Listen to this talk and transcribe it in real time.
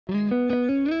Hello,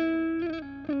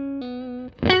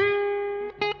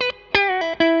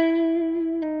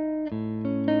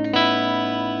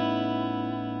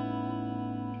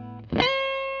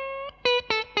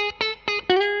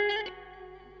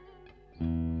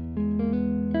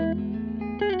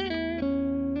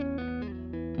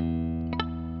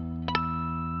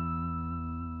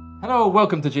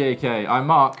 welcome to GAK. I'm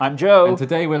Mark. I'm Joe. And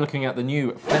today we're looking at the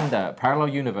new Fender Parallel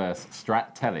Universe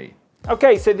Strat Tele.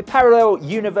 Okay, so the Parallel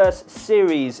Universe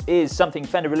series is something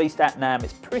Fender released at NAMM.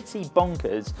 It's pretty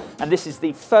bonkers, and this is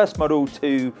the first model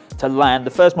to land,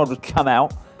 the first model to come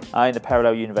out in the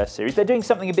Parallel Universe series. They're doing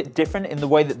something a bit different in the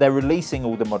way that they're releasing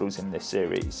all the models in this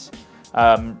series.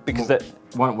 Because they're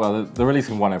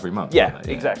releasing one every month. Yeah, aren't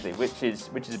they? exactly, which is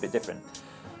a bit different.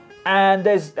 And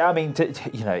there's, I mean,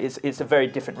 it's a very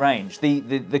different range.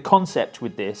 The concept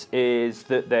with this is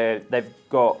that they've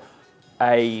got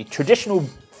a traditional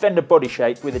Fender body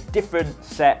shape with a different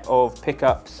set of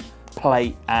pickups,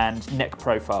 plate, and neck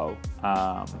profile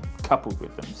coupled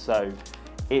with them. So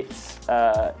it's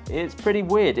pretty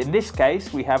weird. In this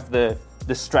case, we have the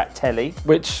StraTele,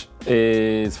 which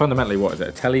is fundamentally, what is it,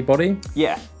 a Tele body?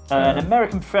 Yeah, an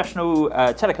American professional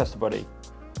Telecaster body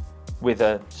with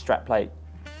a Strat plate.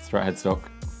 Strat headstock.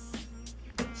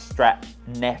 Strat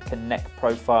neck and neck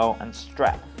profile, and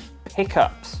Strat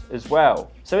pickups as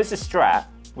well. So it's a Strat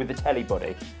with a Tele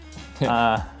body,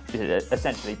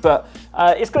 essentially. But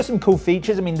it's got some cool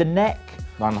features. I mean, the neck.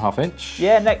 9.5 inch.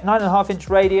 Yeah, neck 9.5 inch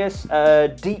radius,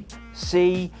 deep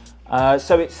C.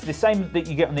 So it's the same that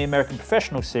you get on the American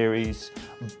Professional series,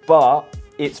 but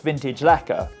it's vintage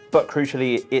lacquer. But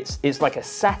crucially, it's like a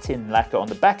satin lacquer on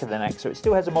the back of the neck, so it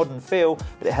still has a modern feel,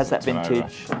 but it has that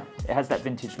vintage. It has that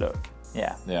vintage look.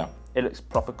 Yeah. Yeah. It looks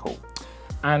proper cool.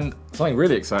 And something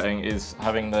really exciting is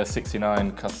having the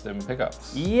 69 custom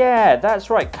pickups. Yeah, that's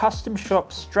right. Custom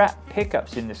shop Strat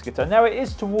pickups in this guitar. Now it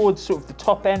is towards sort of the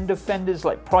top end of Fender's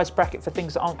like price bracket for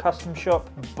things that aren't custom shop,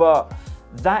 but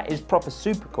that is proper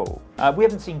super cool. We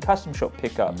haven't seen custom shop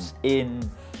pickups in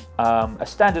a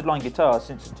standard line guitar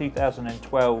since the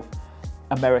 2012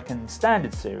 American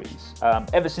Standard series.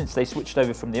 Ever since they switched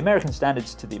over from the American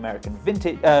Standards to the American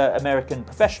American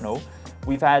Professional,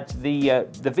 we've had the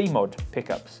V-Mod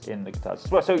pickups in the guitars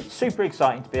as well. So it's super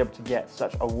exciting to be able to get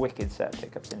such a wicked set of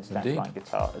pickups in a standard line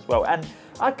guitar as well. And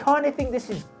I kind of think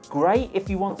this is great if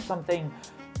you want something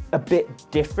a bit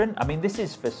different. I mean, this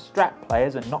is for Strat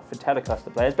players and not for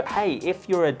Telecaster players, but hey, if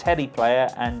you're a Tele player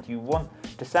and you want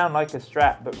to sound like a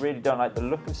Strat but really don't like the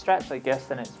look of Strats, I guess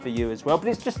then it's for you as well. But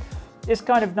it's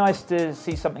kind of nice to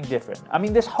see something different. I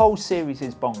mean, this whole series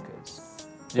is bonkers.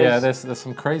 There's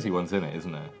some crazy ones in it,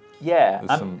 isn't there? Yeah.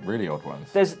 There's some really odd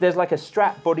ones. There's like a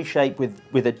Strat body shape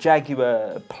with a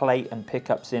Jaguar plate and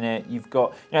pickups in it. You've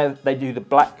got, they do the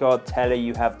black guard Tele,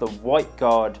 you have the white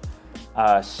guard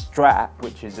Strat,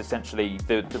 which is essentially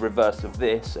the reverse of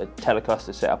this, a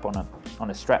Telecaster set up on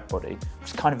a Strat body, which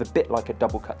is kind of a bit like a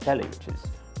double cut Tele, which is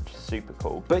super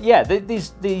cool. But yeah,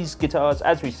 these guitars,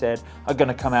 as we said, are going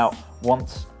to come out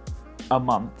once a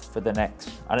month for the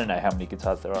next, I don't know how many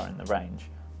guitars there are in the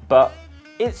range, but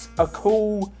it's a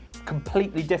cool,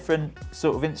 completely different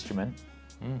sort of instrument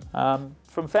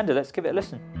from Fender. Let's give it a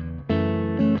listen.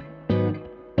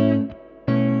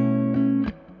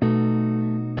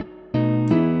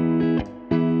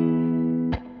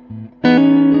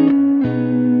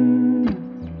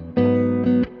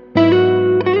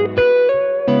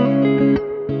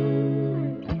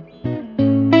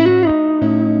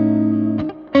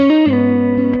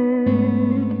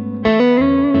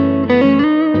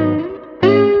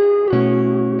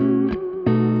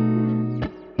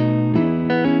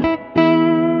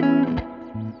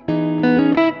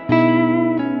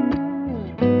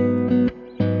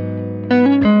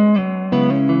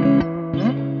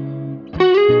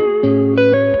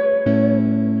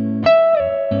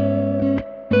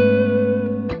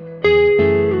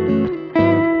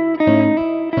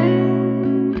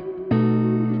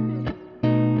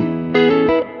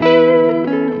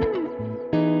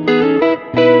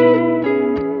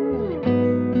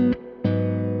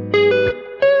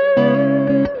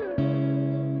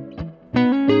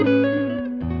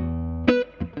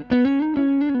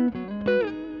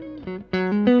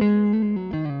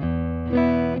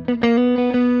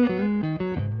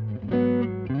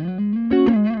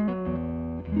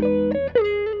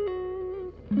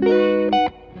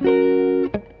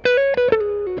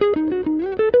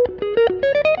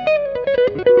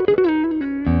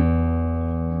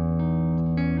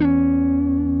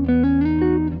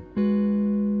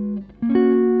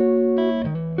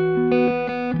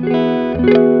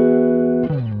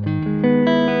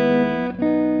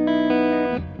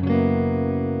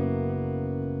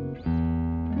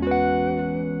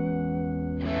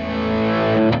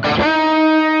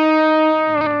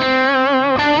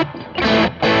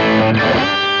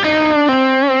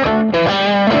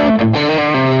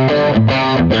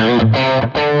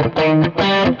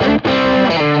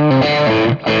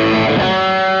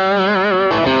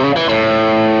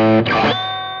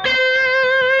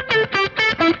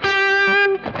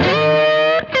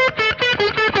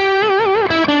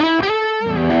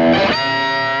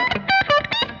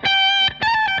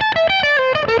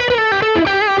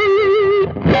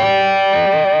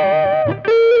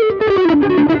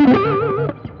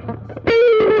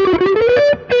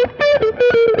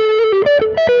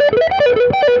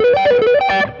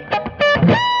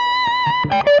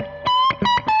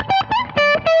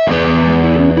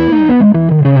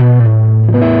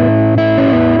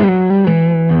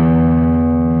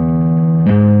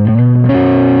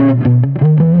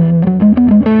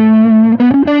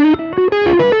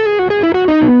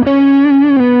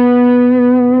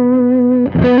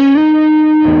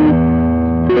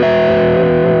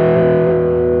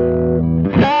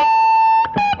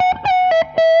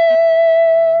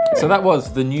 So that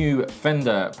was the new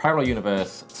Fender Parallel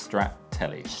Universe Strat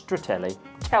Tele. StraTele,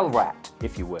 Telrat,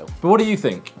 if you will. But what do you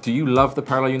think? Do you love the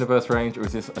Parallel Universe range, or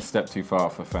is this a step too far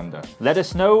for Fender? Let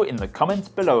us know in the comments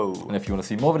below. And if you want to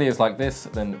see more videos like this,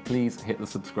 then please hit the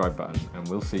subscribe button, and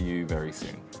we'll see you very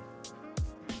soon.